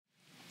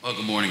Well,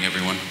 good morning,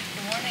 everyone.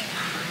 Good morning.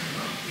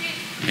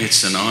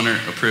 It's an honor,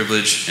 a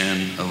privilege,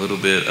 and a little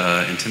bit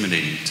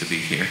intimidating to be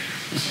here.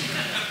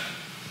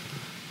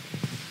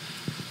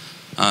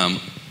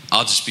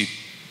 I'll just be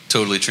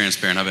totally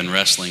transparent. I've been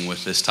wrestling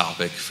with this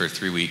topic for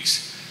 3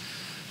 weeks,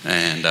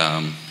 and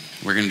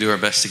we're going to do our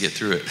best to get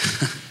through it.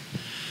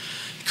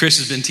 Chris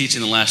has been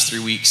teaching the last 3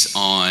 weeks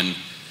on,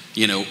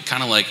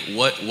 kind of like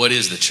what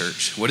is the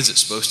church? What is it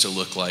supposed to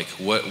look like?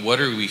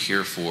 What are we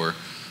here for?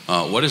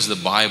 What does the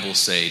Bible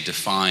say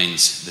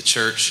defines the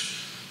church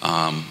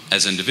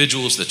as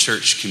individuals, the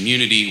church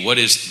community? What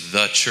does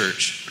the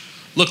church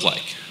look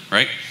like,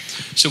 right?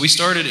 So we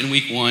started in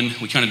week 1.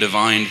 We kind of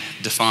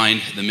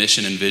defined the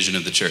mission and vision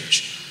of the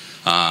church.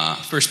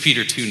 1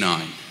 Peter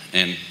 2:9.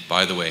 And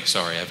by the way,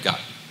 sorry, I've got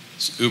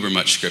uber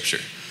much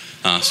scripture.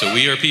 So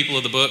we are people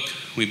of the book.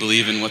 We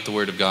believe in what the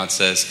Word of God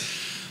says.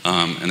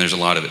 And there's a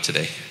lot of it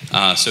today.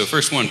 So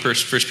first one,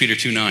 1 Peter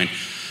 2:9.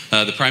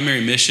 The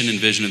primary mission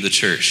and vision of the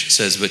church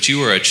says, "But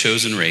you are a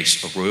chosen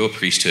race, a royal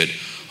priesthood,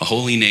 a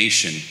holy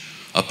nation,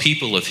 a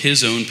people of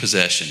his own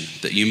possession,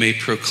 that you may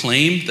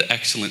proclaim the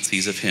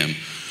excellencies of him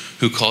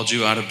who called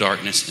you out of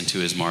darkness into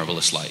his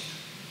marvelous light."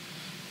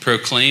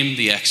 Proclaim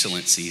the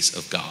excellencies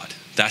of God.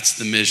 That's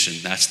the mission.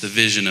 That's the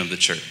vision of the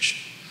church.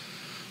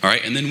 All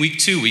right, and then week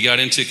 2, we got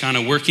into kind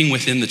of working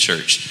within the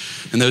church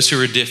and those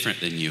who are different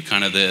than you.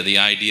 Kind of the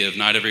idea of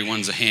not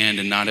everyone's a hand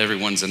and not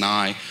everyone's an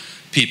eye.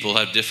 People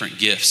have different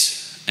gifts.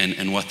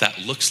 And what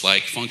that looks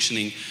like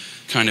functioning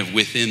kind of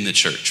within the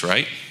church,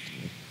 right?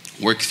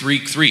 Work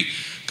 3,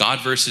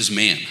 God versus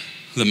man.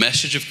 The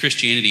message of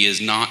Christianity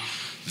is not,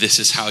 this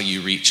is how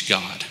you reach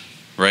God,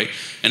 right?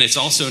 And it's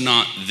also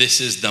not,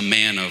 this is the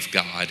man of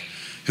God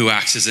who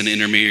acts as an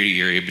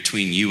intermediary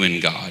between you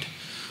and God.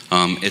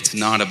 It's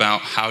not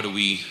about how do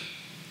we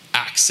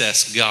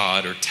access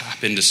God or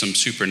tap into some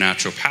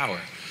supernatural power.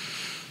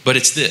 But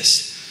it's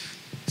this.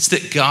 It's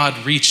that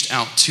God reached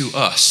out to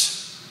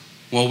us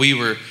while we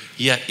were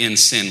yet in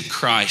sin.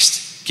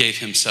 Christ gave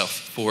himself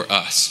for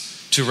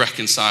us to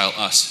reconcile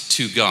us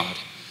to God.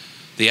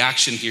 The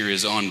action here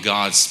is on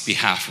God's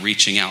behalf,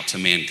 reaching out to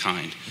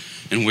mankind,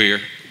 and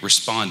we're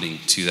responding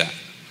to that.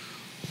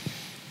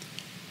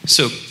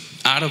 So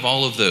out of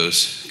all of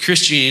those,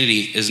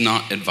 Christianity is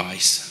not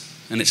advice,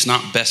 and it's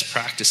not best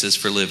practices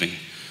for living.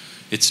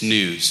 It's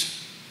news.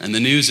 And the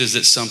news is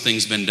that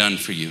something's been done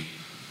for you.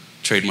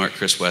 Trademark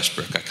Chris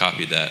Westbrook. I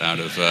copied that out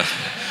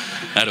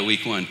of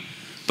week 1.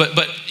 But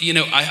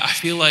I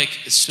feel like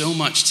so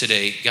much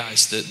today,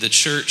 guys, the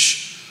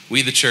church,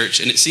 we the church,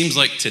 and it seems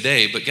like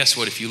today, but guess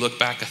what? If you look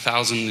back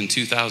 1,000 and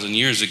 2,000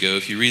 years ago,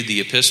 if you read the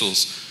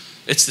epistles,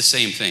 it's the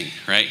same thing,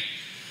 right?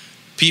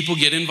 People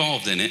get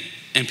involved in it,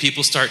 and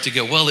people start to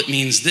go, well, it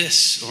means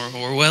this,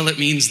 or well, it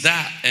means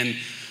that. And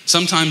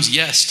sometimes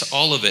yes to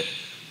all of it,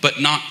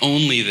 but not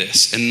only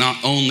this and not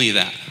only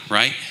that,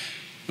 right?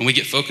 And we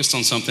get focused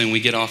on something, we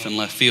get off in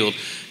left field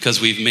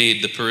because we've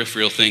made the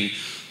peripheral thing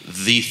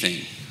the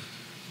thing.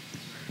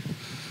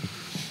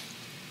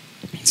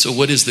 So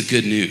what is the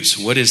good news?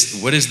 What is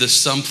the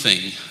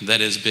something that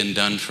has been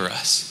done for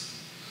us?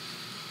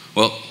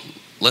 Well,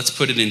 let's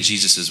put it in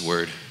Jesus'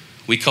 word.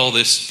 We call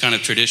this kind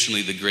of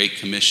traditionally the Great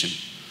Commission.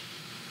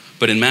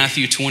 But in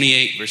Matthew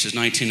 28, verses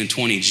 19 and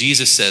 20,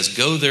 Jesus says,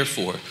 "Go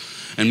therefore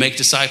and make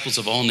disciples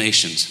of all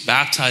nations,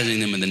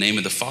 baptizing them in the name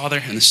of the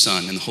Father and the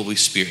Son and the Holy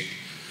Spirit,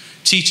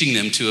 teaching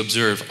them to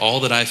observe all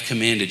that I've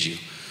commanded you.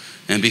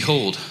 And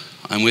behold,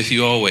 I'm with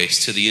you always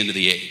to the end of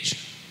the age."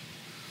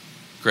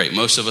 Great.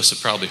 Most of us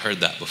have probably heard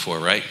that before,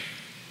 right?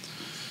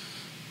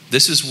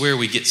 This is where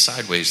we get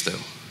sideways, though.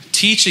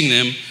 Teaching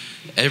them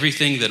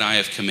everything that I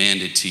have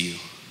commanded to you.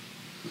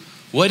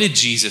 What did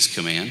Jesus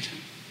command?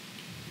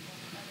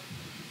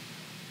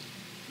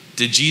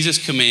 Did Jesus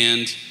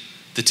command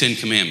the 10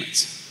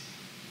 Commandments?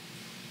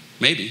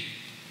 Maybe.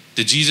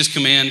 Did Jesus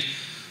command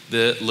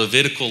the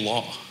Levitical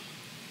law?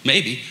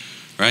 Maybe,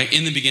 right?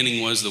 In the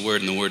beginning was the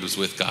Word, and the Word was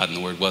with God, and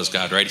the Word was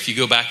God, right? If you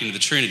go back into the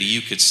Trinity,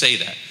 you could say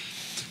that.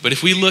 But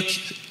if we look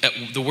at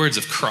the words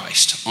of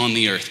Christ on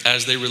the earth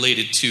as they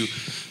related to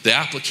the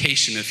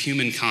application of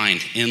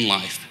humankind in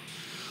life,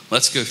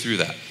 let's go through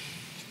that.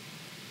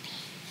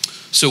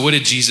 So what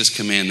did Jesus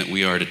command that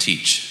we are to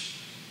teach?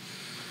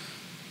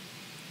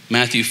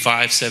 Matthew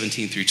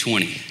 5:17 through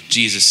 20,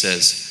 Jesus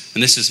says,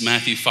 and this is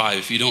Matthew 5.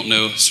 If you don't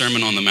know,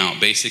 Sermon on the Mount,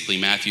 basically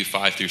Matthew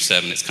 5 through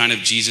 7. It's kind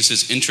of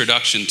Jesus'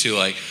 introduction to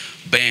like,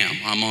 bam,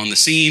 I'm on the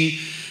scene,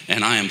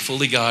 and I am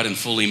fully God and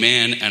fully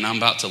man, and I'm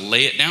about to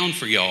lay it down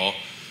for y'all,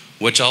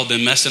 what y'all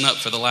been messing up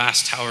for the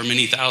last however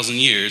many thousand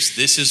years.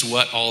 This is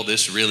what all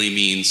this really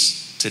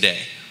means today.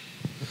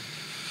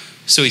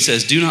 So he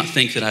says, "Do not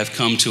think that I've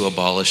come to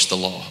abolish the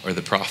law or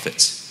the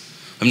prophets.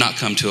 I've not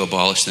come to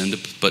abolish them,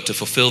 but to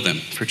fulfill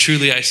them. For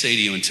truly I say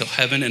to you, until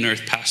heaven and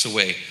earth pass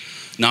away,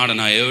 not an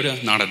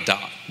iota, not a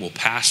dot will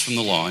pass from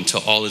the law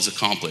until all is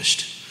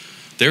accomplished.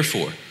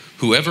 Therefore,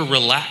 whoever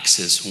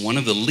relaxes one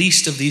of the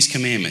least of these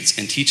commandments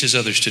and teaches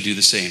others to do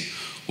the same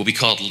will be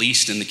called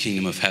least in the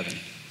kingdom of heaven.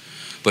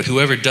 But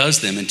whoever does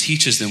them and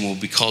teaches them will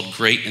be called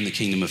great in the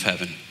kingdom of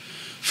heaven.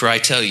 For I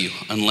tell you,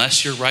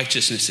 unless your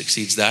righteousness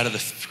exceeds that of the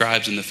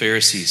scribes and the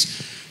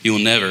Pharisees, you will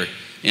never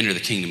enter the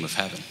kingdom of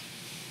heaven.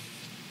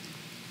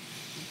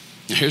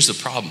 Now here's the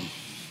problem,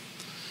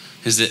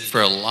 is that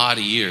for a lot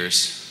of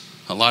years,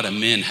 a lot of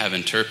men have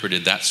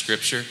interpreted that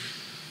scripture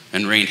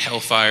and rained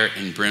hellfire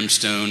and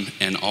brimstone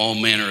and all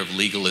manner of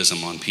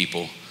legalism on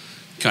people,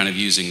 kind of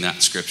using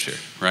that scripture,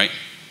 right?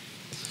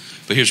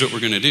 But here's what we're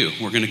going to do.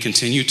 We're going to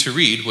continue to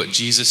read what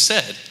Jesus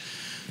said.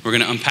 We're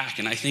going to unpack.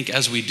 And I think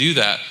as we do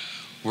that,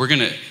 we're going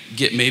to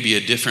get maybe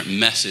a different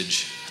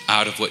message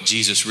out of what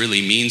Jesus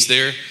really means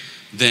there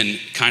than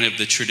kind of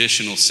the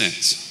traditional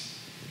sense.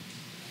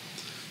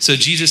 So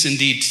Jesus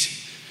indeed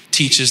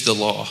teaches the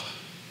law.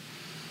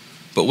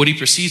 But what he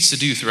proceeds to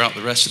do throughout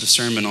the rest of the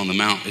Sermon on the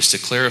Mount is to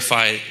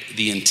clarify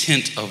the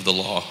intent of the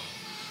law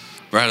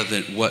rather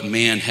than what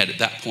man had at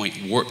that point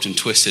warped and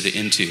twisted it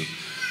into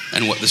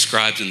and what the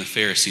scribes and the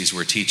Pharisees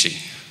were teaching.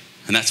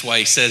 And that's why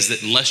he says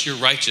that unless your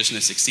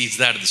righteousness exceeds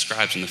that of the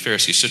scribes and the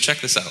Pharisees. So check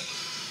this out.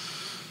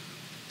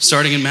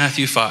 Starting in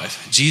Matthew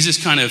 5,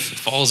 Jesus kind of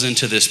falls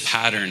into this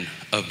pattern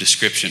of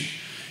description.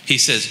 He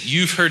says,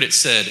 you've heard it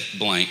said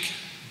blank,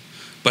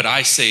 but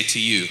I say to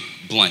you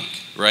blank,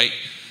 right?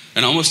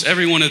 And almost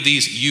every one of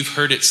these you've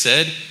heard it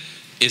said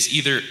is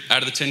either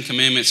out of the Ten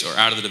Commandments or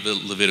out of the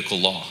Levitical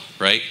law,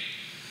 right?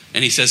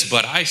 And he says,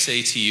 but I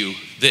say to you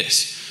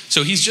this.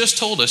 So he's just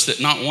told us that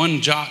not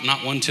one jot,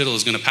 not one tittle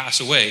is going to pass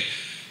away.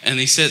 And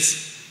he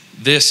says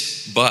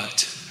this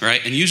but,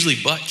 right? And usually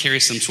but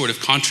carries some sort of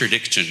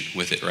contradiction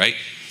with it, right?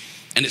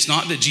 And it's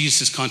not that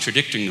Jesus is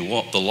contradicting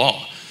the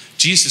law.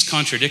 Jesus is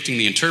contradicting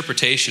the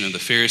interpretation of the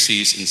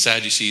Pharisees and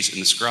Sadducees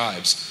and the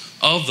scribes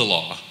of the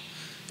law.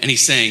 And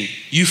he's saying,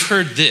 you've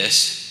heard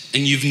this,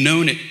 and you've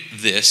known it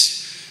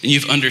this, and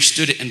you've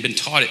understood it and been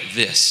taught it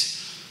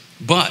this,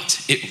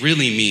 but it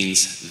really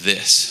means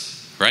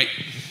this, right?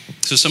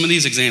 So some of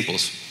these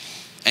examples,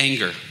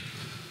 anger.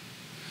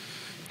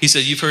 He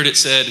said, you've heard it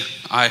said,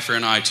 eye for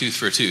an eye, tooth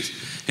for a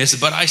tooth. He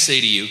said, but I say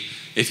to you,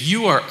 if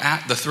you are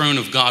at the throne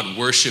of God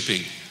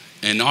worshiping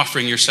and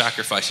offering your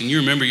sacrifice, and you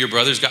remember your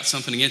brother's got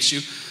something against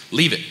you,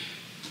 leave it.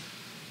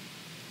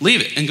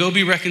 Leave it and go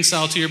be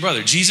reconciled to your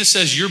brother. Jesus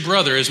says your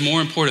brother is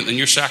more important than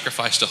your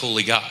sacrifice to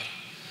holy God.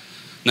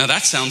 Now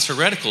that sounds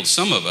heretical to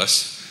some of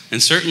us, and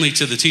certainly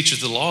to the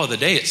teachers of the law of the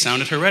day, it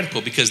sounded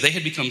heretical because they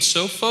had become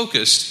so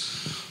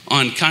focused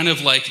on kind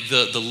of like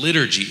the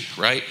liturgy,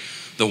 right?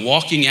 The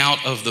walking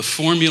out of the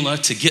formula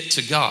to get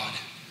to God,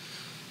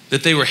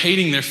 that they were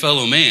hating their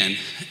fellow man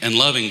and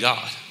loving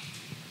God.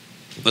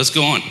 Let's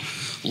go on.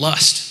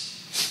 Lust.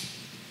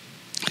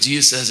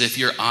 Jesus says if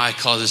your eye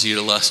causes you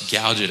to lust,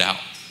 gouge it out.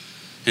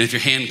 And if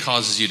your hand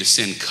causes you to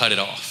sin, cut it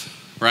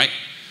off, right?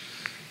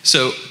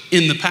 So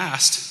in the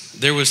past,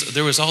 there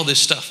was all this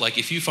stuff. Like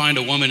if you find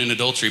a woman in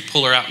adultery,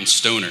 pull her out and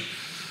stone her,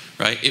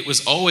 right? It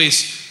was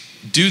always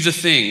do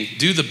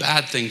the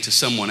bad thing to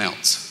someone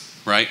else,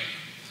 right?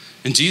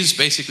 And Jesus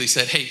basically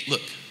said, hey,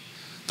 look,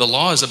 the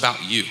law is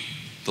about you.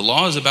 The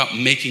law is about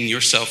making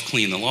yourself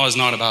clean. The law is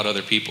not about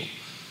other people.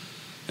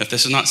 If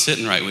this is not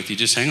sitting right with you,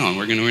 just hang on.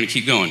 We're going to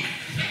keep going.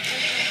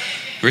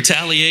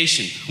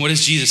 Retaliation. What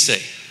does Jesus say?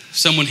 If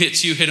someone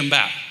hits you, hit them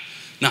back.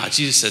 No,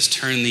 Jesus says,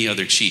 turn the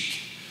other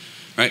cheek,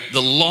 right?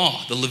 The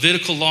law, the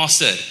Levitical law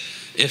said,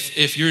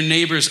 if your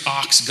neighbor's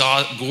ox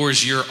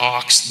gores your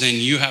ox, then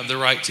you have the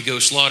right to go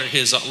slaughter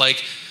his.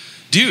 Like,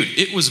 dude,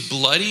 it was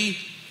bloody,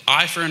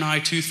 eye for an eye,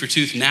 tooth for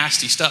tooth,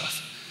 nasty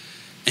stuff.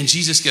 And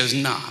Jesus goes,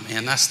 nah,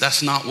 man,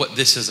 that's not what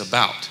this is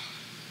about.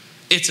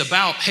 It's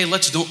about, hey,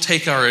 let's don't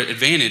take our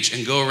advantage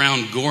and go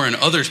around goring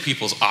other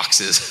people's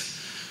oxes,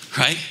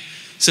 right?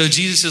 So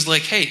Jesus is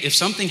like, hey, if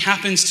something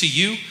happens to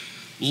you,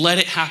 let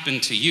it happen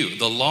to you.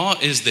 The law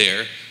is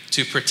there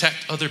to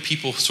protect other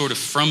people sort of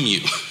from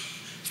you,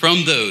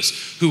 from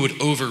those who would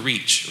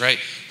overreach, right?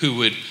 Who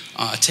would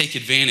take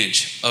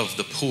advantage of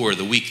the poor,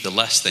 the weak, the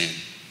less than.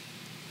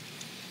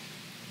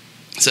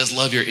 It says,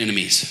 love your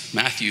enemies.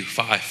 Matthew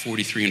 5,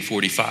 43 and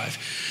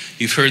 45.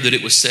 You've heard that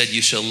it was said,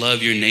 you shall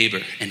love your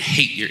neighbor and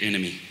hate your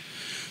enemy.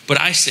 But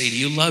I say to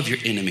you, love your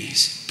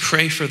enemies.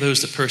 Pray for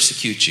those that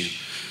persecute you,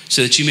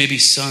 so that you may be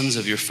sons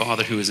of your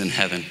Father who is in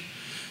heaven.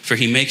 For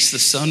he makes the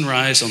sun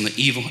rise on the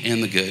evil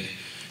and the good,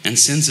 and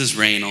sends his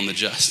rain on the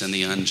just and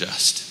the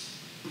unjust.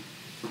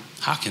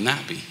 How can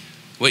that be?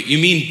 Wait, you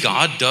mean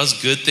God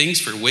does good things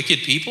for wicked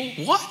people?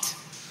 What?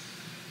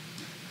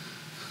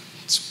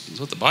 That's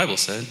what the Bible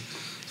said.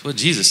 That's what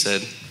Jesus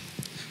said.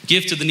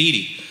 Give to the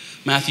needy.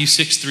 Matthew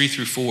 6, 3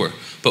 through 4.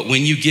 But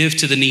when you give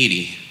to the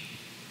needy,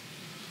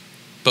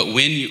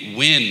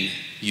 when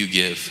you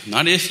give,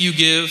 not if you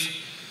give,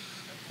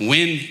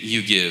 when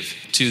you give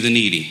to the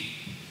needy,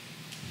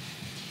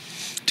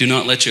 do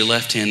not let your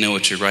left hand know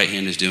what your right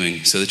hand is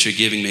doing, so that your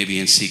giving may be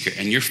in secret,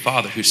 and your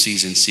Father who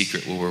sees in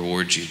secret will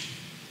reward you.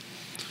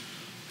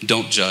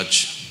 Don't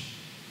judge.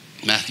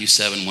 Matthew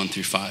 7, 1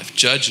 through 5.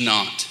 Judge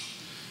not,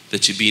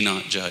 that you be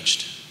not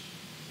judged.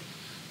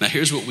 Now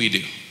here's what we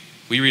do.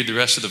 We read the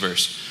rest of the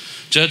verse.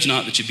 Judge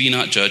not, that you be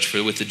not judged,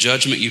 for with the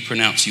judgment you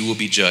pronounce you will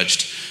be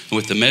judged, and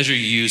with the measure you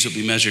use will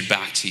be measured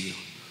back to you.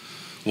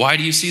 Why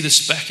do you see the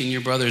speck in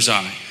your brother's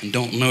eye and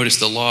don't notice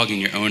the log in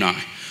your own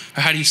eye?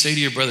 Or how do you say to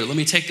your brother, let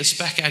me take the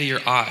speck out of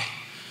your eye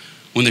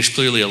when there's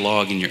clearly a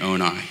log in your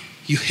own eye?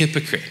 You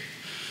hypocrite.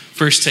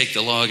 First take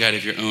the log out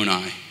of your own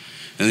eye,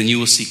 and then you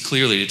will see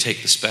clearly to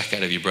take the speck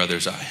out of your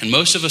brother's eye. And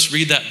most of us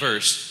read that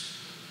verse,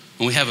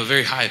 and we have a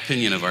very high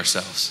opinion of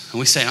ourselves. And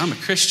we say, I'm a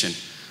Christian.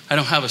 I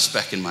don't have a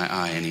speck in my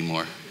eye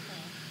anymore.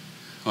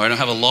 Or I don't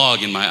have a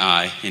log in my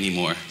eye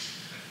anymore.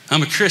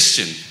 I'm a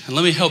Christian, and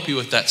let me help you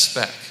with that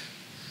speck.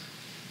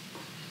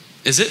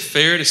 Is it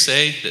fair to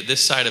say that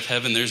this side of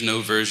heaven, there's no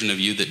version of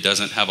you that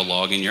doesn't have a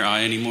log in your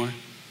eye anymore?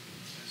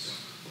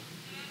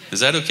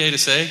 Is that okay to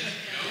say?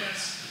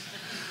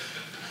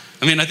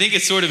 I mean, I think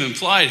it's sort of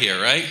implied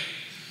here, right?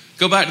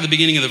 Go back to the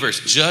beginning of the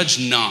verse. Judge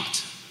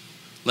not,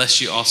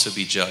 lest you also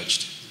be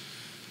judged.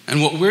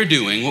 And what we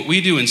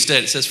do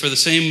instead, it says, for the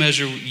same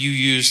measure you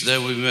use, that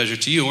we measure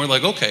to you. And we're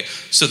like, okay,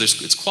 so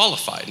it's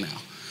qualified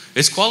now.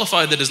 It's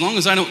qualified that as long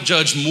as I don't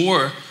judge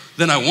more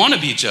than I want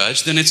to be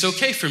judged, then it's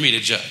okay for me to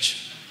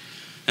judge.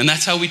 And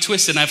that's how we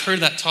twist it. And I've heard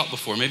that taught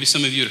before. Maybe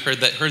some of you have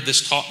heard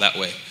this taught that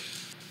way.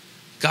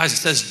 Guys, it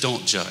says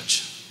don't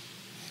judge.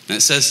 And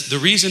it says the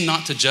reason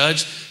not to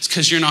judge is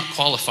because you're not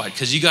qualified.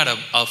 Because you got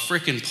a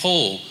freaking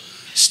pole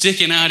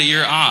sticking out of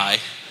your eye.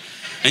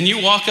 And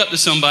you walk up to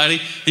somebody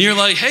and you're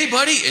like, hey,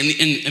 buddy.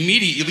 And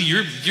immediately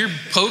you're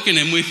poking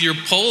him with your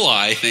pole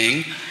eye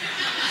thing.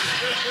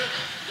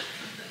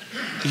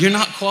 You're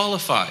not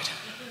qualified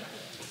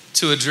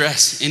to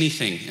address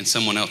anything in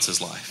someone else's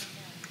life.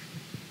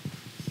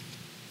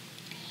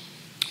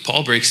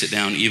 Paul breaks it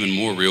down even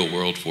more real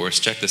world for us.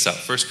 Check this out.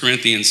 1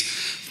 Corinthians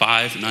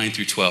 5, 9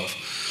 through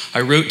 12. I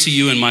wrote to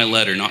you in my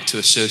letter not to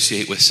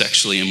associate with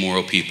sexually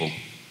immoral people.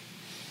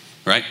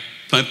 Right?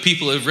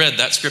 People have read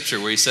that scripture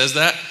where he says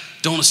that.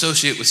 Don't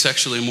associate with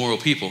sexually immoral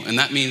people. And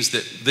that means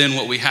that then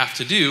what we have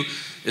to do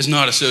is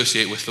not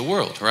associate with the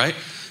world, right?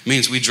 It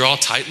means we draw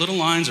tight little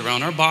lines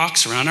around our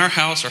box, around our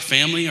house, our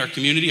family, our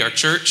community, our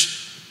church.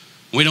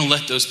 We don't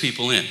let those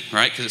people in,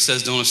 right? Because it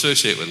says don't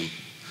associate with them.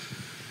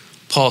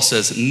 Paul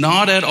says,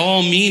 not at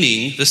all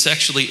meaning the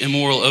sexually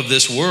immoral of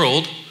this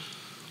world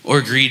or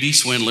greedy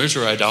swindlers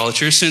or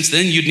idolaters, since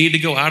then you'd need to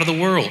go out of the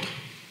world.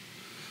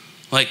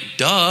 Like,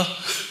 duh.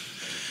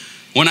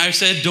 When I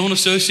said don't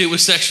associate with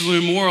sexually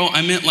immoral,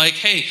 I meant like,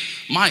 hey,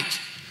 Mike,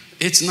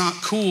 it's not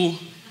cool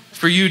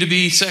for you to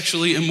be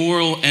sexually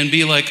immoral and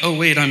be like, oh,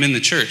 wait, I'm in the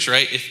church,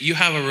 right? If you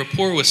have a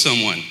rapport with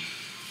someone.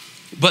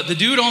 But the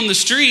dude on the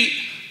street,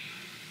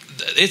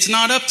 it's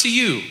not up to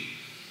you.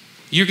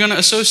 You're going to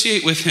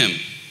associate with him.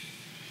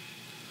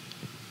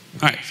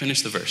 All right,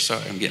 finish the verse.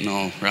 Sorry, I'm getting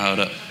all riled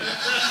up.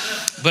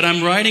 But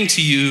I'm writing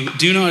to you,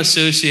 do not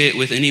associate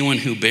with anyone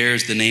who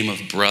bears the name of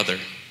brother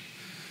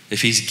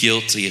if he's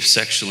guilty of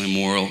sexual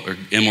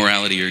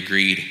immorality or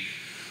greed,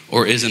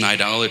 or is an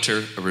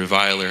idolater, a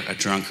reviler, a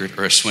drunkard,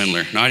 or a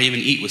swindler. Not even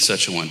eat with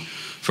such a one.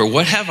 For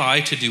what have I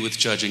to do with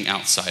judging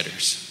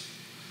outsiders?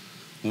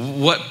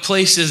 What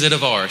place is it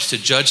of ours to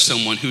judge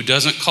someone who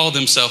doesn't call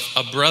themselves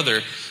a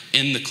brother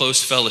in the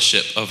close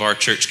fellowship of our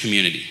church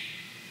community?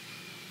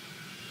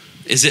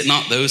 Is it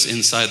not those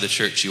inside the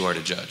church you are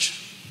to judge?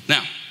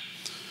 Now,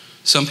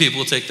 some people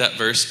will take that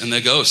verse and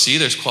they go, see,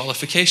 there's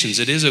qualifications.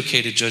 It is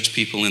okay to judge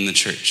people in the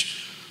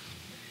church.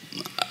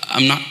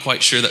 I'm not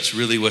quite sure that's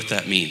really what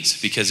that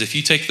means. Because if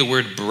you take the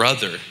word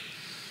brother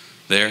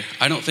there,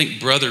 I don't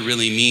think brother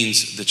really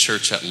means the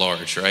church at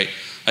large, right?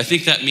 I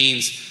think that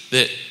means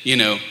that,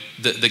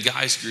 the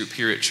guys group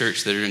here at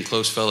church that are in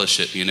close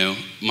fellowship,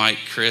 Mike,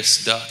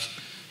 Chris, Duck,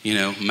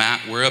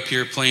 Matt, we're up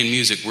here playing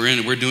music.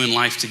 We're doing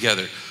life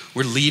together.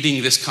 We're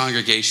leading this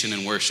congregation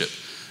in worship.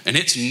 And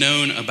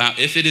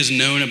if it is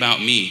known about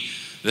me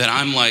that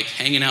I'm like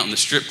hanging out in the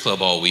strip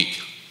club all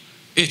week,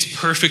 it's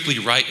perfectly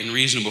right and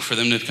reasonable for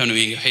them to come to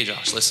me and go, hey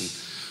Josh, listen,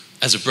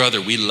 as a brother,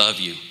 we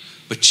love you,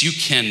 but you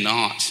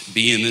cannot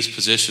be in this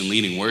position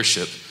leading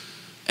worship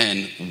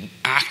and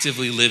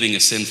actively living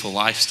a sinful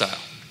lifestyle.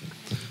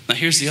 Now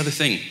here's the other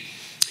thing.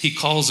 He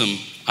calls them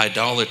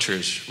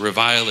idolaters,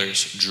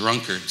 revilers,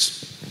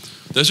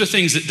 drunkards. Those are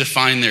things that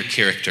define their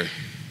character.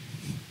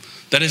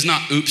 That is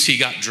not, oops, he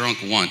got drunk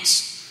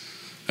once.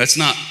 That's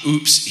not,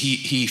 oops,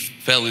 he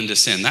fell into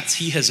sin. That's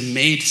he has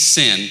made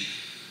sin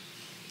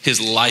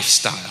his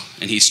lifestyle,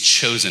 and he's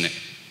chosen it.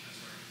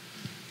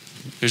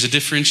 There's a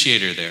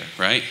differentiator there,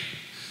 right?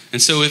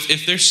 And so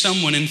if there's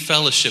someone in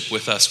fellowship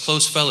with us,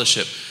 close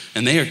fellowship,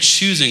 and they are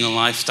choosing a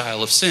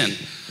lifestyle of sin,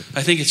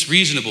 I think it's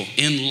reasonable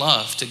in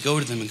love to go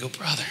to them and go,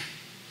 brother,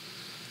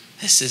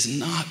 this is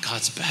not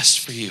God's best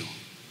for you.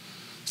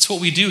 It's what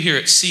we do here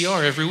at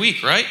CR every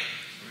week, right?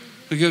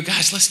 We go,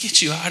 guys, let's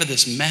get you out of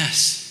this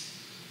mess.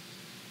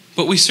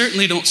 But we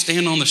certainly don't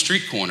stand on the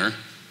street corner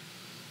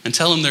and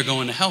tell them they're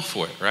going to hell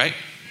for it, right?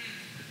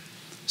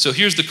 So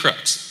here's the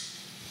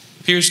crux.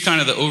 Here's kind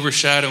of the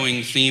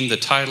overshadowing theme, the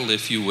title,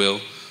 if you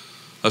will,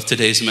 of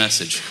today's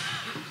message.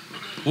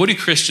 What do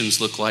Christians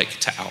look like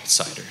to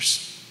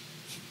outsiders?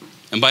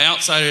 And by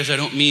outsiders, I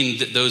don't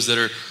mean those that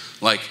are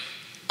like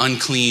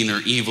unclean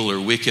or evil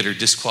or wicked or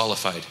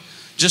disqualified.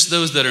 Just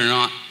those that are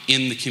not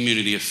in the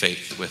community of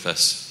faith with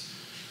us.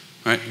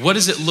 right? What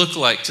does it look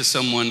like to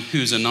someone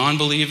who's a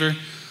non-believer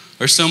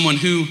or someone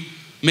who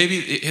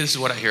maybe, this is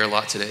what I hear a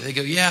lot today. They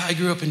go, yeah, I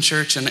grew up in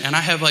church and I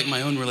have like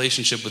my own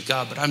relationship with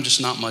God, but I'm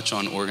just not much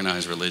on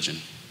organized religion.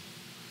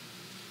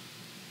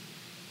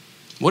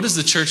 What does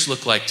the church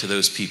look like to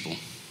those people?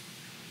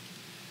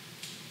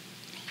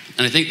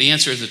 And I think the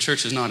answer is the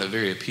church is not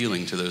very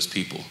appealing to those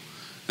people.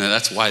 And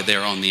that's why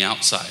they're on the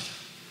outside.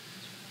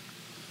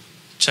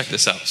 Check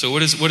this out. So what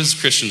does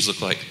Christians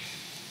look like?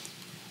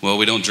 Well,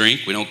 we don't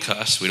drink, we don't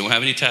cuss, we don't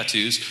have any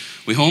tattoos.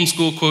 We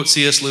homeschool, quote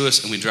C.S.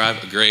 Lewis, and we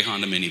drive a gray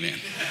Honda minivan.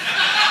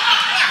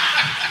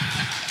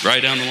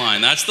 Right down the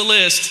line. That's the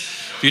list.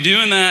 If you're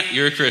doing that,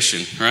 you're a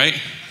Christian, right?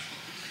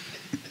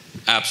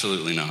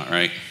 Absolutely not,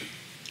 right?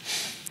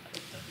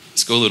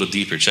 Let's go a little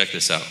deeper. Check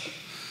this out.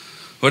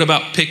 What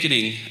about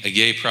picketing a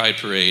gay pride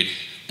parade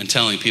and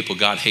telling people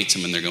God hates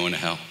them and they're going to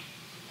hell?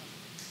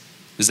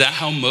 Is that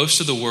how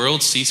most of the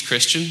world sees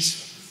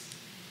Christians?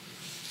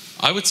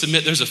 I would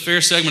submit there's a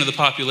fair segment of the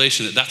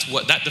population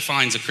that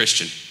defines a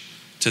Christian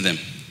to them.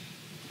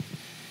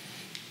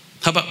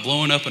 How about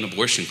blowing up an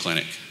abortion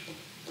clinic?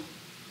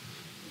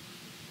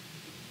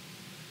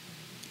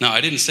 Now,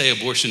 I didn't say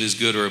abortion is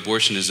good or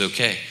abortion is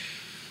okay.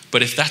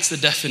 But if that's the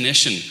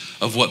definition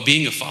of what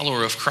being a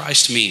follower of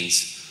Christ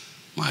means,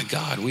 my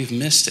God, we've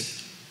missed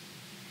it.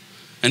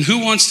 And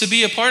who wants to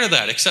be a part of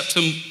that except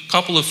some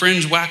couple of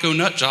fringe wacko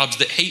nut jobs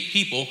that hate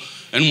people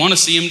and want to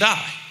see them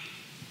die?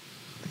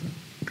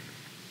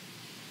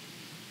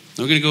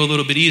 We're going to go a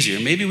little bit easier.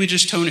 Maybe we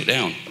just tone it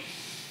down.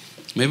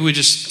 Maybe we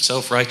just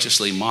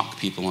self-righteously mock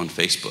people on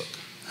Facebook,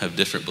 have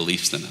different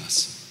beliefs than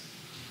us.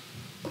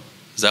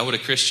 Is that what a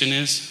Christian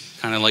is?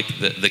 Kind of like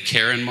the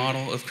Karen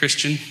model of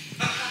Christian?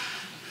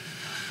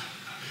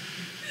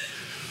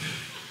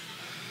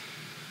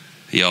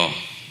 Y'all,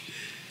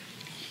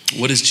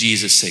 what does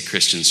Jesus say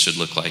Christians should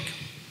look like?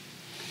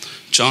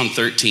 John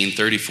 13,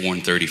 34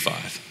 and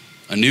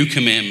 35. A new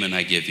commandment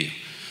I give you,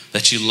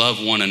 that you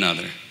love one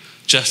another,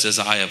 just as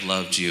I have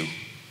loved you.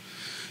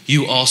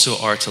 You also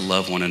are to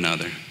love one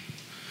another.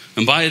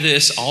 And by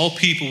this, all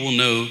people will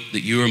know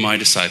that you are my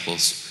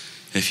disciples,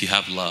 if you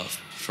have love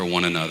for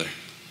one another.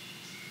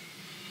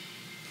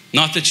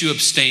 Not that you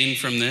abstain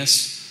from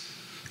this,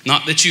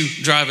 not that you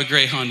drive a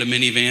gray Honda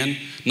minivan,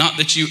 not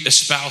that you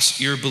espouse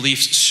your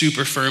beliefs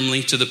super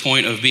firmly to the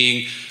point of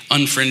being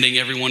unfriending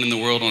everyone in the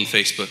world on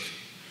Facebook,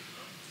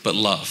 but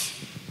love.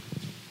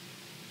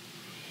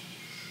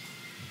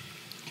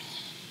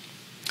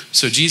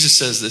 So Jesus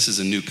says this is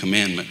a new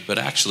commandment, but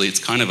actually it's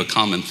kind of a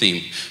common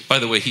theme. By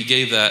the way, he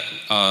gave that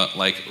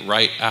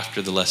right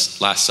after the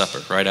Last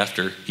Supper, right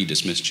after he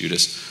dismissed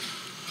Judas.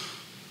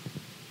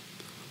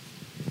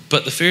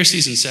 But the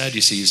Pharisees and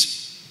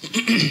Sadducees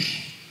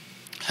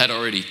had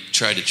already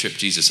tried to trip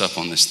Jesus up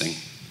on this thing.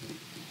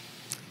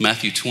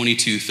 Matthew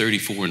 22,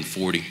 34 and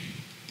 40.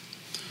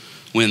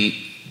 When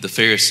the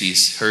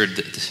Pharisees heard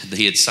that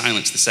he had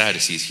silenced the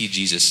Sadducees,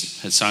 Jesus,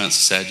 had silenced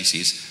the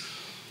Sadducees,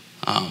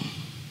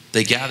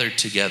 they gathered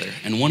together,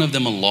 and one of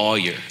them, a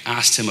lawyer,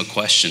 asked him a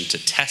question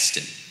to test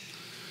him.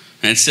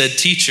 And it said,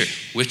 "Teacher,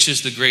 which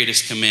is the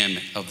greatest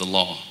commandment of the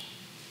law?"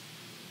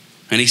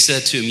 And he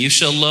said to him, "You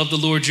shall love the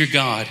Lord your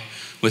God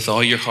with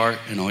all your heart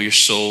and all your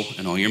soul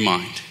and all your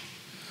mind.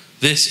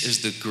 This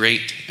is the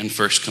great and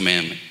first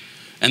commandment.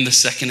 And the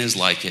second is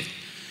like it.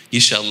 You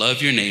shall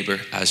love your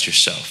neighbor as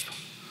yourself.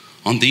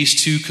 On these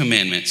two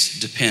commandments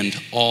depend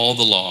all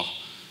the law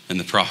and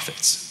the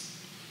prophets."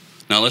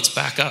 Now let's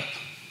back up.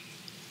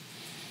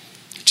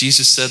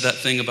 Jesus said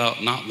that thing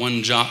about not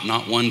one jot,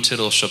 not one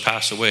tittle shall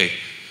pass away.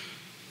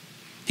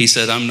 He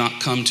said, "I'm not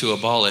come to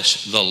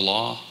abolish the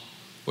law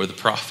or the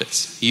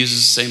prophets." He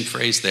uses the same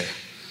phrase there.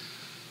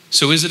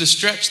 So is it a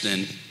stretch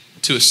then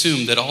to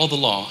assume that all the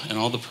law and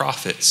all the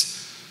prophets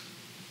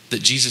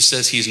that Jesus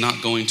says he's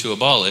not going to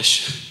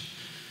abolish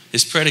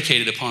is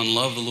predicated upon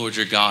love the Lord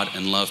your God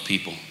and love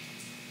people?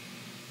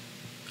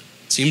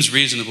 It seems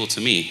reasonable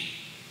to me.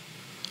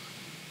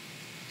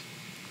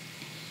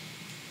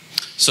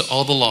 So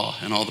all the law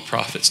and all the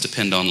prophets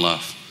depend on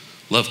love.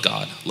 Love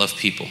God, love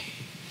people.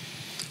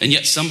 And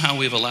yet somehow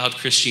we've allowed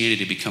Christianity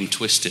to become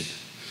twisted.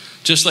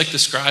 Just like the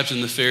scribes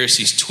and the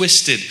Pharisees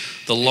twisted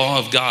the law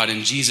of God,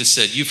 and Jesus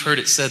said, "You've heard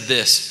it said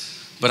this,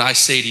 but I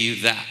say to you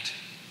that."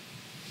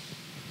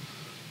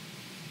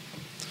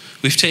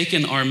 We've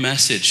taken our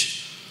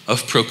message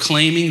of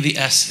proclaiming the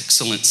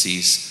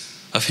excellencies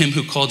of him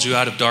who called you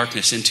out of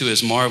darkness into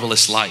his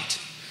marvelous light.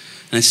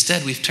 And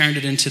instead, we've turned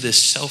it into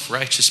this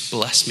self-righteous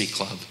bless me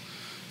club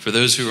for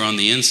those who are on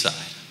the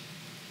inside.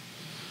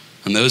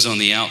 And those on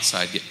the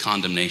outside get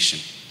condemnation.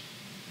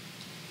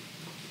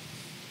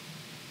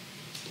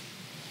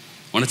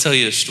 I want to tell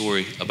you a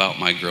story about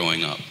my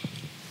growing up.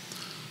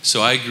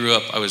 So I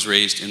was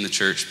raised in the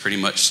church pretty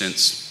much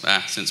since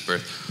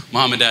birth.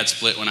 Mom and dad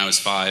split when I was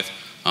 5.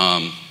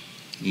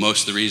 Most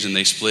of the reason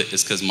they split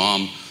is because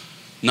mom,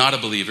 not a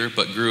believer,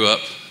 but grew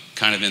up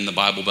kind of in the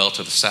Bible Belt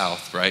of the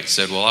South, right?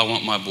 Said, "Well, I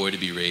want my boy to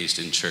be raised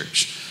in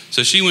church."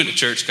 So she went to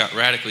church, got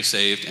radically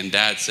saved, and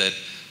dad said,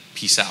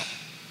 "Peace out."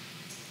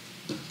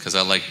 Because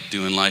I like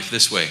doing life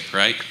this way,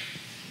 right?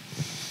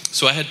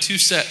 So I had two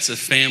sets of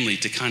family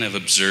to kind of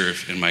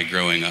observe in my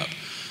growing up.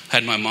 I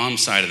had my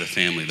mom's side of the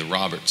family, the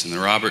Roberts, and the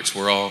Roberts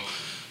were all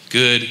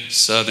good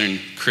Southern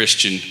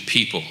Christian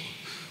people.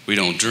 We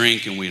don't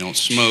drink and we don't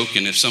smoke,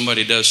 and if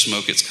somebody does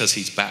smoke, it's because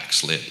he's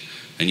backslid,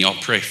 and y'all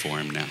pray for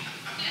him now.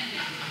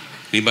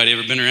 Anybody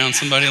ever been around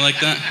somebody like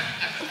that?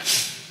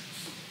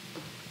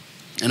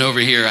 And over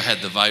here, I had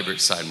the Vibert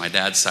side, my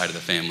dad's side of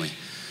the family.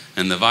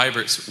 And the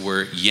Viberts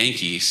were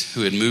Yankees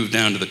who had moved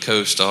down to the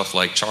coast off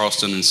like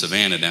Charleston and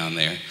Savannah down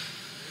there.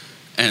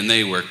 And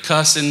they were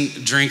cussing,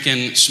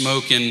 drinking,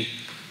 smoking,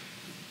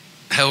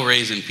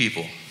 hell-raising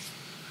people.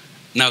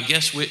 Now,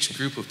 guess which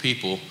group of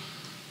people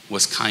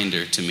was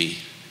kinder to me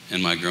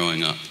in my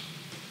growing up?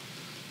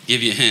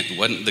 Give you a hint, it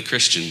wasn't the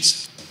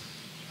Christians,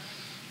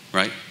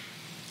 right?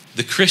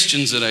 The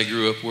Christians that I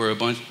grew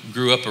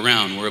up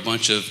around were a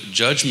bunch of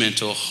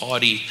judgmental,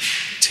 haughty,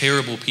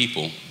 terrible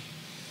people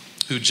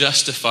who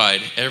justified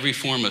every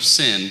form of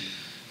sin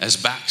as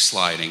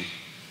backsliding.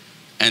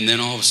 And then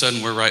all of a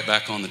sudden we're right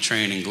back on the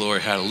train and glory,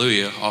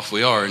 hallelujah, off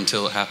we are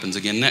until it happens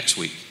again next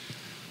week.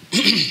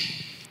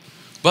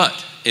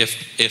 But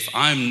if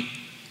I'm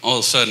all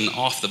of a sudden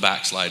off the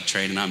backslide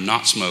train and I'm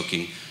not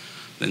smoking,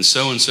 then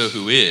so-and-so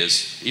who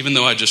is, even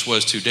though I just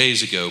was 2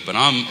 days ago, but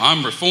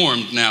I'm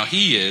reformed, now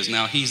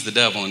he's the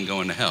devil and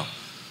going to hell.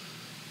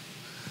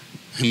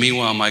 And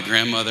meanwhile, my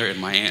grandmother and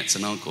my aunts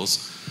and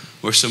uncles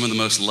were some of the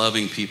most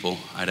loving people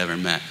I'd ever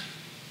met.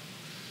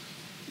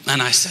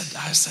 And I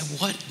said,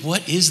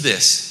 what is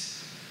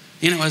this?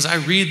 As I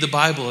read the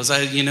Bible, as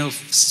I,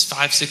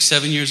 5, 6,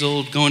 7 years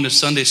old, going to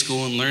Sunday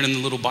school and learning the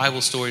little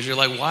Bible stories, you're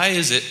like, why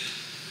is it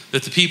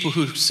that the people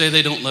who say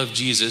they don't love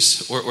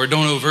Jesus or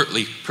don't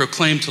overtly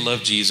proclaim to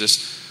love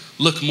Jesus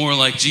look more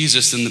like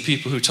Jesus than the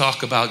people who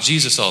talk about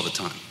Jesus all the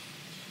time?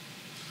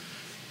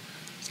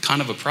 It's kind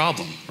of a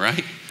problem,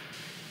 right?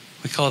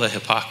 We call that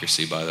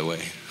hypocrisy, by the way.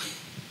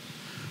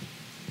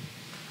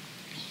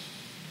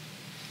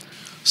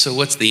 So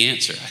what's the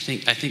answer? I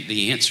think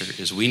the answer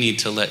is we need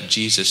to let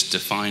Jesus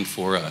define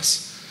for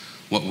us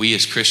what we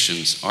as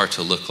Christians are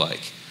to look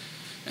like.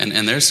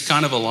 And there's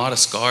kind of a lot of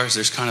scars.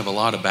 There's kind of a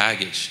lot of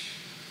baggage.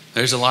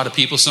 There's a lot of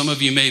people, some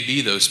of you may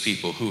be those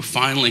people who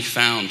finally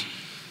found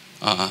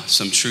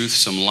some truth,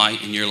 some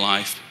light in your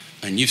life,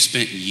 and you've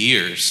spent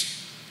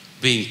years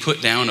being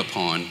put down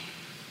upon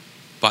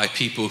by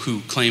people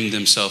who claimed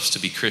themselves to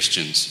be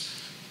Christians,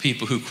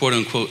 people who quote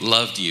unquote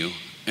loved you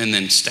and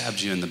then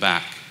stabbed you in the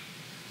back,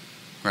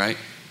 right?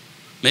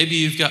 Maybe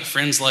you've got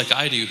friends like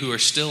I do who are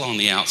still on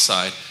the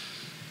outside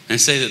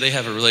and say that they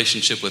have a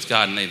relationship with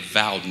God and they've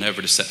vowed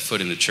never to set foot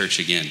in the church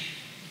again.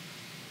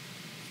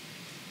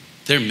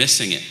 They're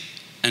missing it.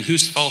 And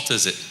whose fault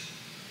is it?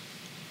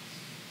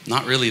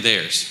 Not really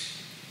theirs.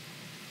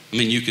 I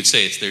mean, you could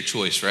say it's their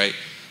choice, right?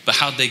 But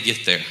how'd they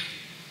get there?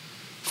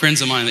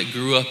 Friends of mine that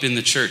grew up in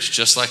the church,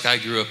 just like I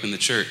grew up in the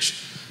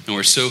church, and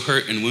were so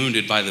hurt and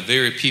wounded by the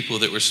very people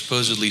that were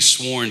supposedly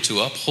sworn to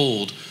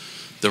uphold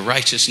the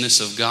righteousness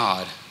of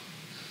God,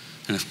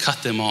 and have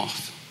cut them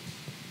off.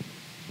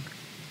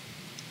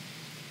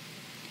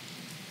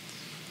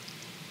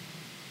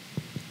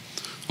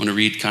 I want to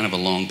read kind of a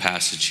long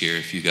passage here,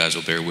 if you guys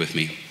will bear with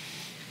me.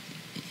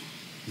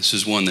 This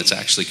is one that's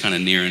actually kind of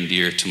near and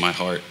dear to my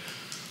heart.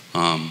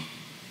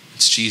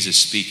 It's Jesus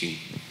speaking.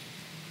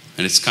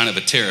 And it's kind of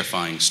a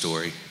terrifying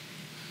story.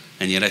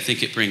 And yet I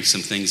think it brings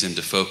some things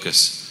into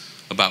focus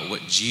about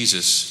what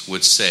Jesus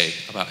would say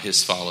about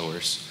his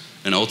followers,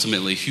 and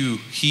ultimately who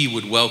he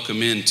would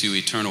welcome into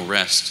eternal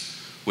rest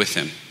with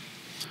him.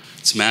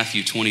 It's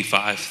Matthew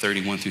 25,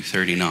 31 through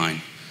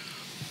 39.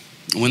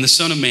 When the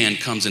Son of Man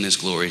comes in his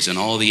glories and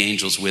all the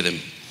angels with him,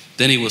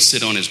 then he will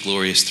sit on his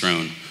glorious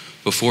throne.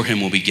 Before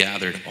him will be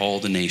gathered all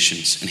the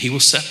nations, and he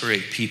will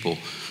separate people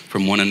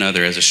from one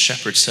another as a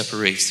shepherd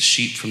separates the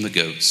sheep from the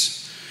goats.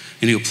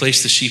 And he will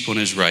place the sheep on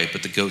his right,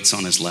 but the goats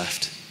on his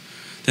left.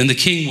 Then the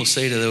king will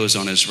say to those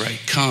on his right,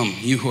 "Come,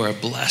 you who are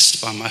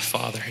blessed by my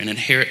Father, and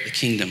inherit the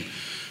kingdom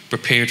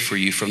prepared for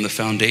you from the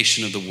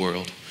foundation of the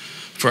world.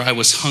 For I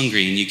was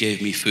hungry, and you gave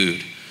me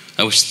food.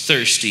 I was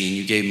thirsty, and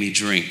you gave me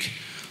drink.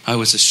 I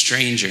was a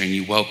stranger, and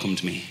you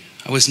welcomed me.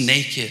 I was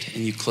naked,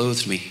 and you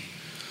clothed me.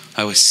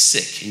 I was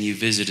sick, and you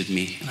visited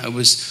me. And I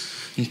was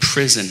in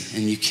prison,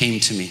 and you came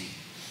to me."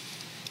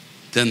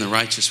 Then the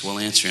righteous will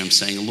answer him,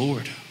 saying,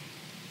 "Lord,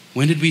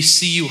 when did we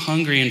see you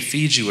hungry and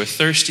feed you, or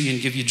thirsty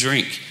and give you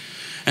drink?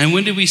 And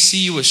when did we see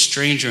you a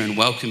stranger and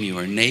welcome you,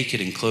 or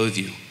naked and clothe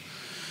you?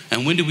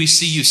 And when did we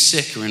see you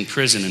sick or in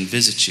prison and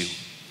visit you?"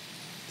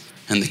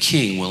 And the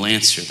king will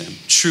answer them,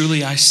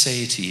 "Truly I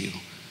say to you,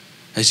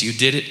 as you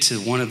did it to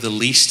one of the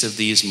least of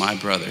these my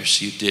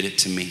brothers, you did it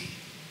to me."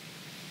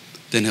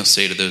 Then he'll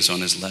say to those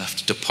on his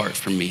left, "Depart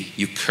from me,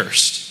 you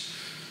cursed,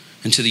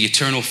 into the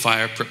eternal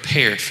fire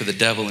prepared for the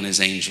devil and his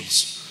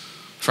angels.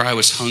 For I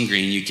was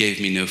hungry, and you gave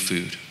me no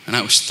food, and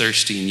I was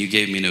thirsty, and you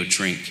gave me no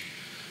drink.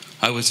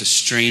 I was a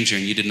stranger,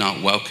 and you did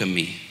not welcome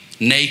me,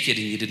 naked,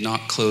 and you did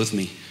not clothe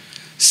me,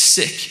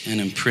 sick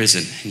and in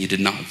prison, and you did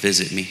not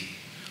visit me."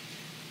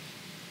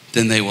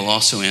 Then they will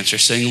also answer,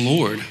 saying,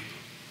 "Lord,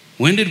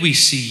 When did we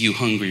see you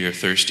hungry or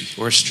thirsty,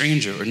 or a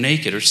stranger, or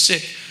naked, or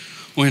sick,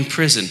 or in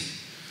prison,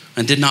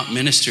 and did not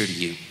minister to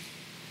you?'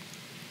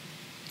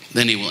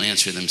 Then he will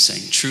answer them,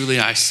 saying, 'Truly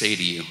I say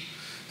to you,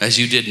 as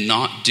you did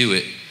not do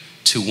it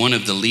to one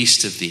of the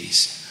least of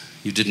these,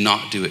 you did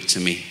not do it to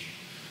me.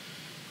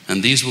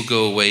 And these will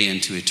go away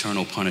into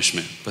eternal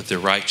punishment, but the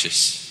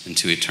righteous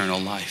into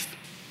eternal life.'"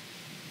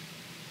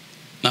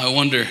 Now I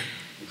wonder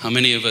how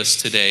many of us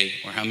today,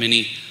 or how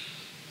many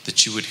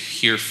that you would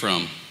hear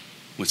from,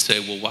 would say,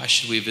 "Well, why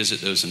should we visit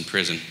those in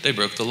prison? They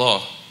broke the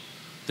law.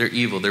 They're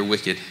evil. They're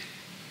wicked.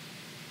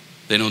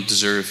 They don't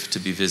deserve to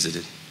be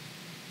visited.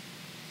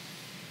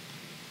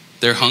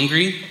 They're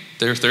hungry.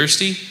 They're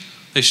thirsty.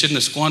 They shouldn't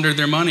have squandered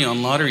their money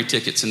on lottery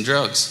tickets and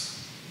drugs."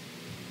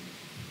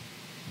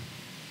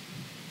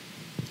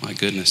 My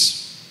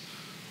goodness.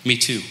 Me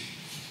too.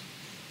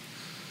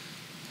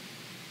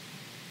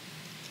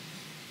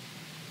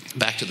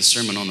 Back to the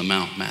Sermon on the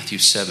Mount, Matthew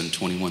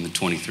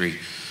 7:21-23.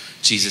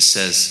 Jesus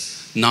says,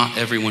 "Not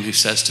everyone who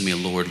says to me,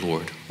 'Lord,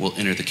 Lord,' will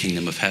enter the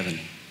kingdom of heaven,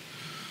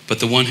 but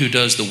the one who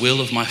does the will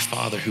of my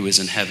Father who is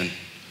in heaven.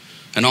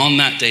 And on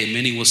that day,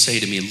 many will say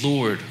to me,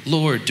 'Lord,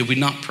 Lord, did we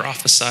not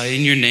prophesy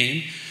in your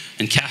name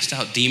and cast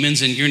out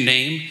demons in your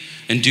name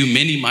and do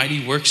many mighty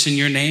works in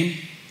your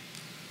name?'"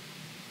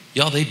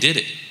 Y'all, they did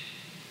it.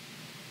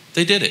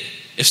 They did it.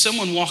 If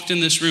someone walked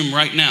in this room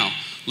right now,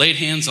 laid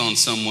hands on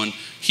someone,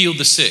 healed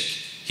the sick,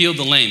 healed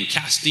the lame,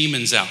 cast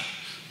demons out,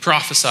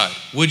 prophesied,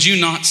 would you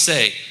not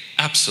say,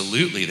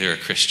 "Absolutely, they're a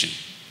Christian"?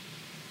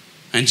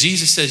 And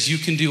Jesus says you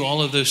can do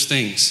all of those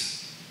things.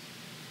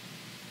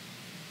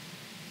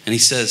 And he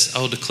says, "I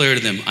will declare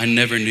to them, I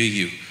never knew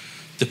you.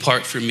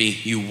 Depart from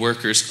me, you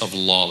workers of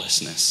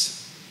lawlessness."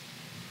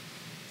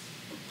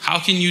 How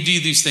can you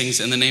do these things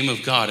in the name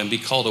of God and be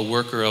called a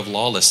worker of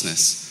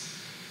lawlessness?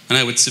 And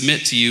I would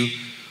submit to you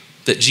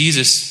that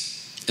Jesus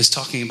is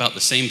talking about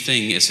the same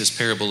thing as his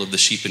parable of the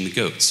sheep and the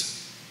goats,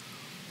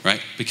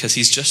 right? Because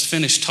he's just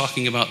finished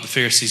talking about the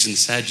Pharisees and the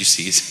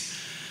Sadducees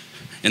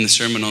in the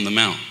Sermon on the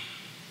Mount.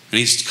 And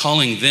he's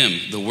calling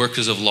them the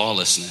workers of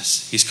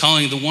lawlessness. He's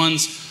calling the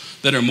ones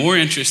that are more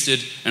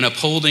interested in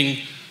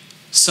upholding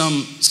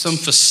some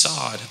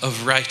facade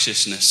of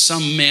righteousness,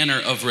 some manner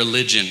of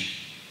religion,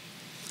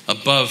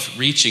 above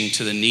reaching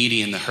to the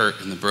needy and the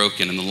hurt and the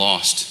broken and the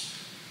lost,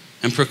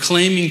 and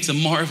proclaiming the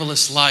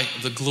marvelous light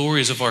of the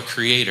glories of our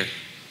Creator,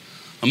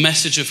 a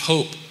message of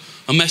hope,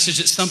 a message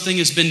that something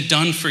has been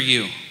done for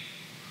you.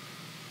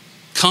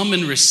 Come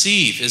and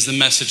receive is the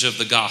message of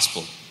the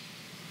gospel.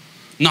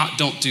 Not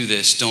don't do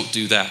this, don't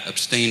do that,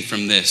 abstain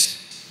from this.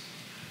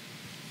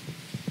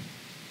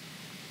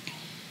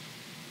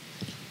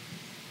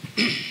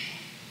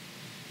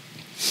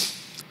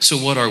 So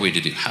what are we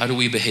to do? How do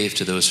we behave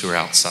to those who are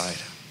outside?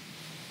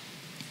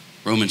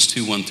 Romans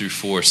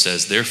 2:1-4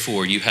 says,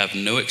 "Therefore you have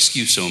no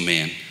excuse, O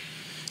man,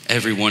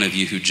 every one of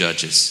you who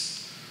judges.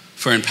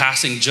 For in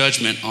passing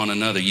judgment on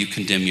another, you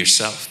condemn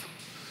yourself,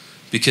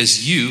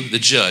 because you, the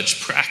judge,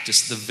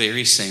 practice the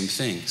very same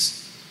things."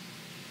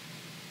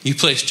 You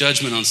place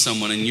judgment on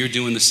someone and you're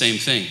doing the same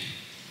thing.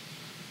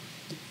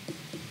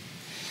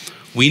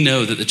 We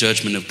know that the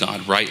judgment of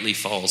God rightly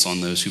falls on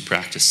those who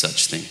practice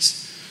such things.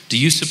 Do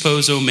you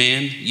suppose, O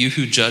man, you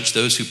who judge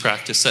those who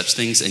practice such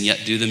things and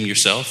yet do them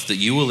yourself, that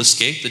you will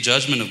escape the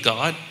judgment of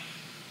God?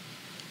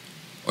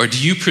 Or do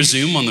you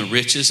presume on the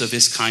riches of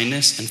his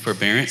kindness and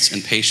forbearance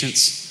and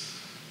patience,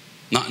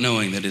 not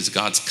knowing that it is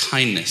God's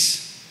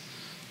kindness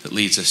that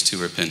leads us to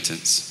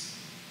repentance?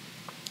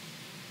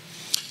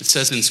 It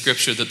says in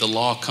Scripture that the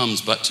law comes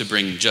but to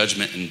bring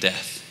judgment and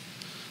death.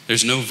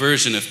 There's no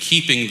version of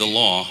keeping the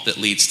law that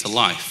leads to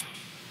life.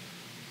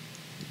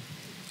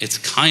 It's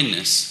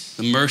kindness,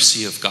 the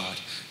mercy of God,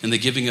 and the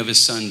giving of his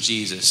son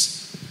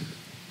Jesus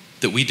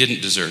that we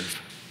didn't deserve.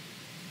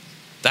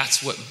 That's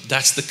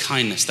the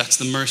kindness, that's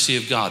the mercy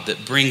of God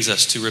that brings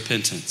us to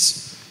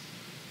repentance.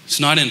 It's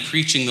not in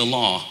preaching the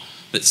law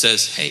that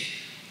says, "Hey,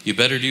 you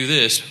better do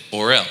this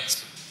or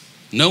else."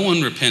 No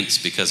one repents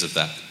because of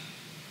that.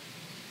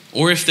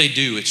 Or if they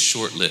do, it's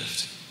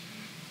short-lived.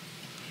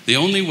 The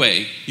only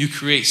way you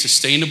create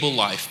sustainable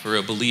life for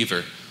a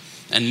believer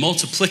and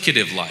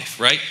multiplicative life,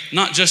 right?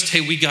 Not just,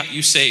 "Hey, we got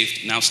you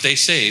saved, now stay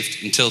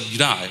saved until you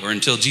die or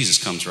until Jesus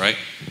comes," right?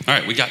 All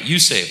right, we got you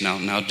saved,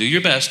 now do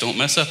your best, don't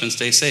mess up and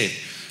stay saved.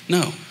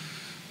 No,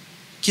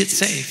 get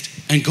saved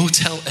and go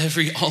tell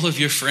all of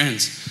your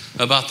friends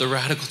about the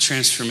radical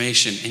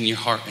transformation in your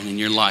heart and in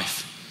your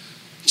life.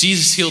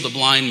 Jesus healed a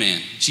blind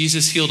man.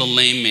 Jesus healed a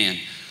lame man.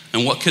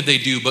 And what could they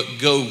do but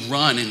go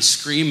run and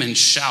scream and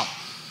shout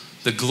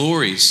the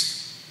glories?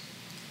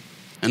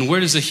 And where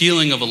does the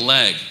healing of a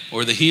leg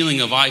or the healing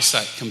of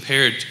eyesight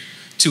compared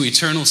to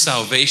eternal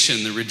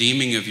salvation, the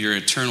redeeming of your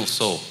eternal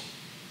soul?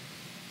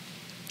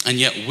 And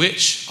yet,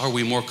 which are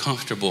we more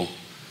comfortable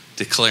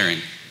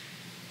declaring?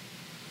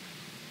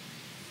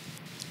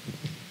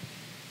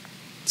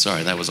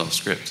 Sorry, that was off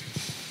script.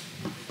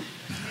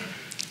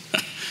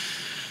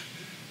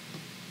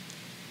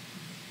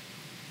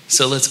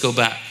 So let's go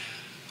back.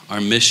 Our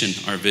mission,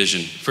 our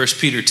vision. 1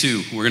 Peter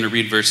 2, we're going to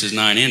read verses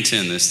 9 and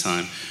 10 this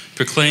time.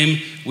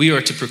 We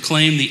are to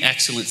proclaim the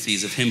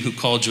excellencies of him who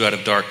called you out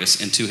of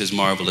darkness into his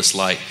marvelous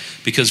light.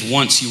 Because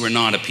once you were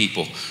not a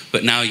people,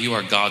 but now you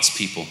are God's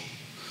people.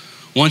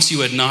 Once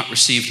you had not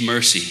received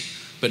mercy,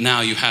 but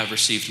now you have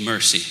received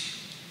mercy.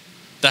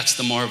 That's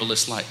the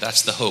marvelous light.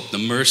 That's the hope, the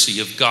mercy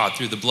of God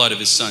through the blood of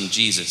his son,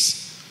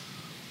 Jesus.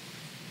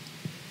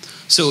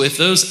 So if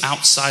those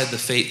outside the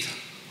faith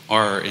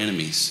are our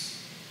enemies,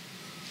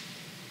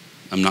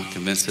 I'm not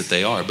convinced that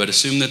they are, but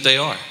assume that they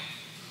are,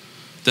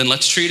 then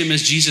let's treat them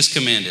as Jesus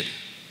commanded.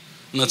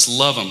 And let's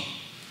love them.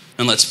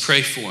 And let's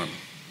pray for them.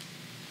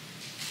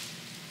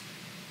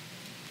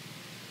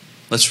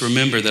 Let's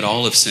remember that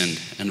all have sinned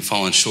and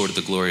fallen short of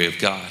the glory of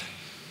God.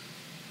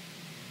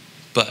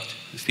 But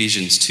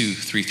Ephesians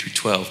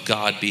 2:3-12,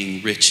 God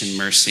being rich in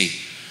mercy,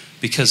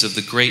 because of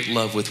the great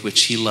love with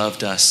which he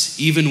loved us,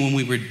 even when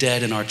we were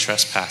dead in our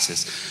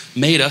trespasses,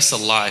 made us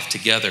alive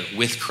together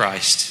with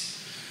Christ.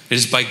 It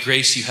is by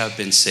grace you have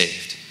been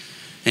saved.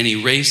 And he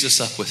raised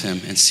us up with him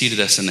and seated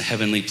us in the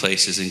heavenly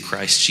places in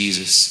Christ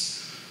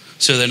Jesus,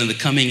 so that in the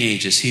coming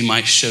ages he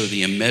might show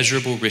the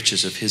immeasurable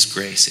riches of his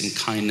grace and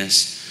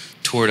kindness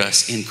toward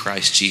us in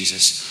Christ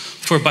Jesus.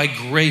 For by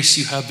grace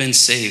you have been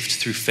saved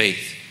through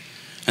faith.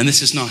 And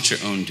this is not your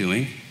own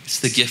doing. It's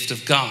the gift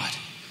of God,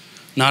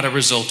 not a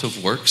result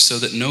of works, so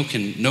that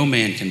no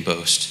man can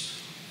boast.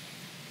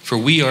 For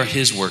we are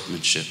his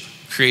workmanship,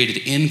 created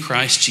in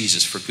Christ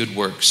Jesus for good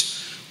works,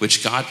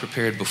 which God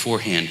prepared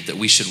beforehand that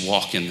we should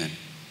walk in them.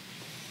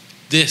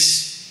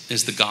 This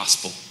is the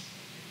gospel.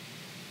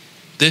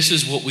 This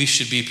is what we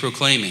should be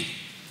proclaiming.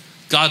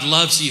 God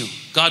loves you.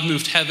 God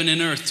moved heaven and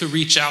earth to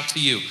reach out to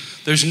you.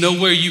 There's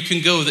nowhere you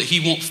can go that he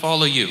won't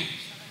follow you.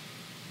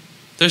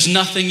 There's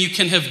nothing you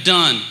can have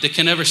done that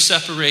can ever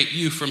separate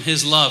you from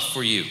his love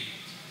for you.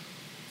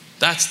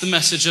 That's the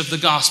message of the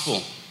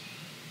gospel.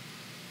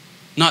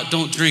 Not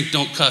don't drink,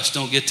 don't cuss,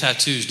 don't get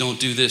tattoos, don't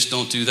do this,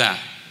 don't do that.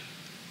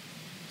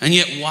 And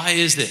yet, why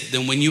is it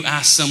that when you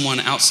ask someone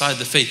outside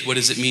the faith, what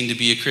does it mean to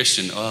be a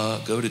Christian?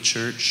 Go to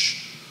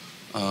church.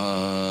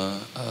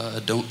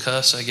 Don't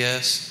cuss, I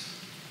guess.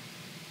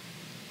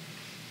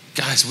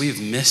 Guys,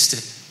 we've missed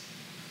it.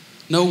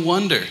 No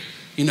wonder.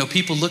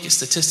 People look at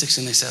statistics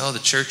and they say,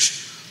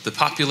 the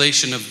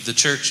population of the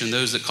church and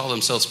those that call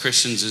themselves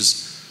Christians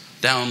is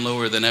down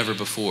lower than ever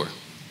before.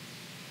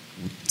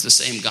 It's the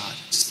same God,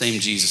 it's the same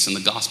Jesus, and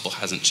the gospel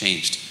hasn't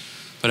changed.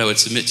 But I would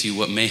submit to you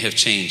what may have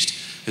changed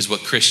is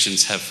what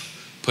Christians have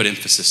put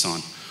emphasis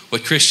on.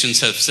 What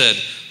Christians have said,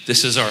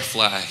 this is our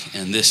flag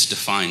and this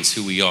defines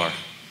who we are.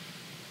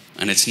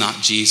 And it's not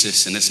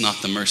Jesus, and it's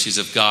not the mercies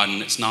of God,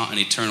 and it's not an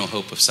eternal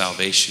hope of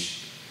salvation.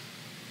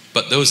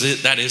 But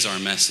that is our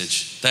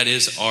message. That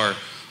is our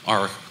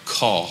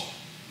call,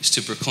 is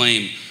to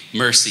proclaim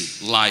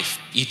mercy, life,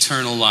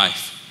 eternal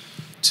life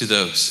to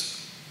those.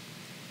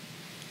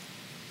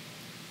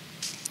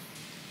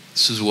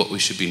 This is what we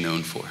should be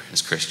known for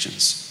as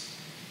Christians.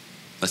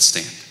 Let's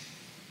stand.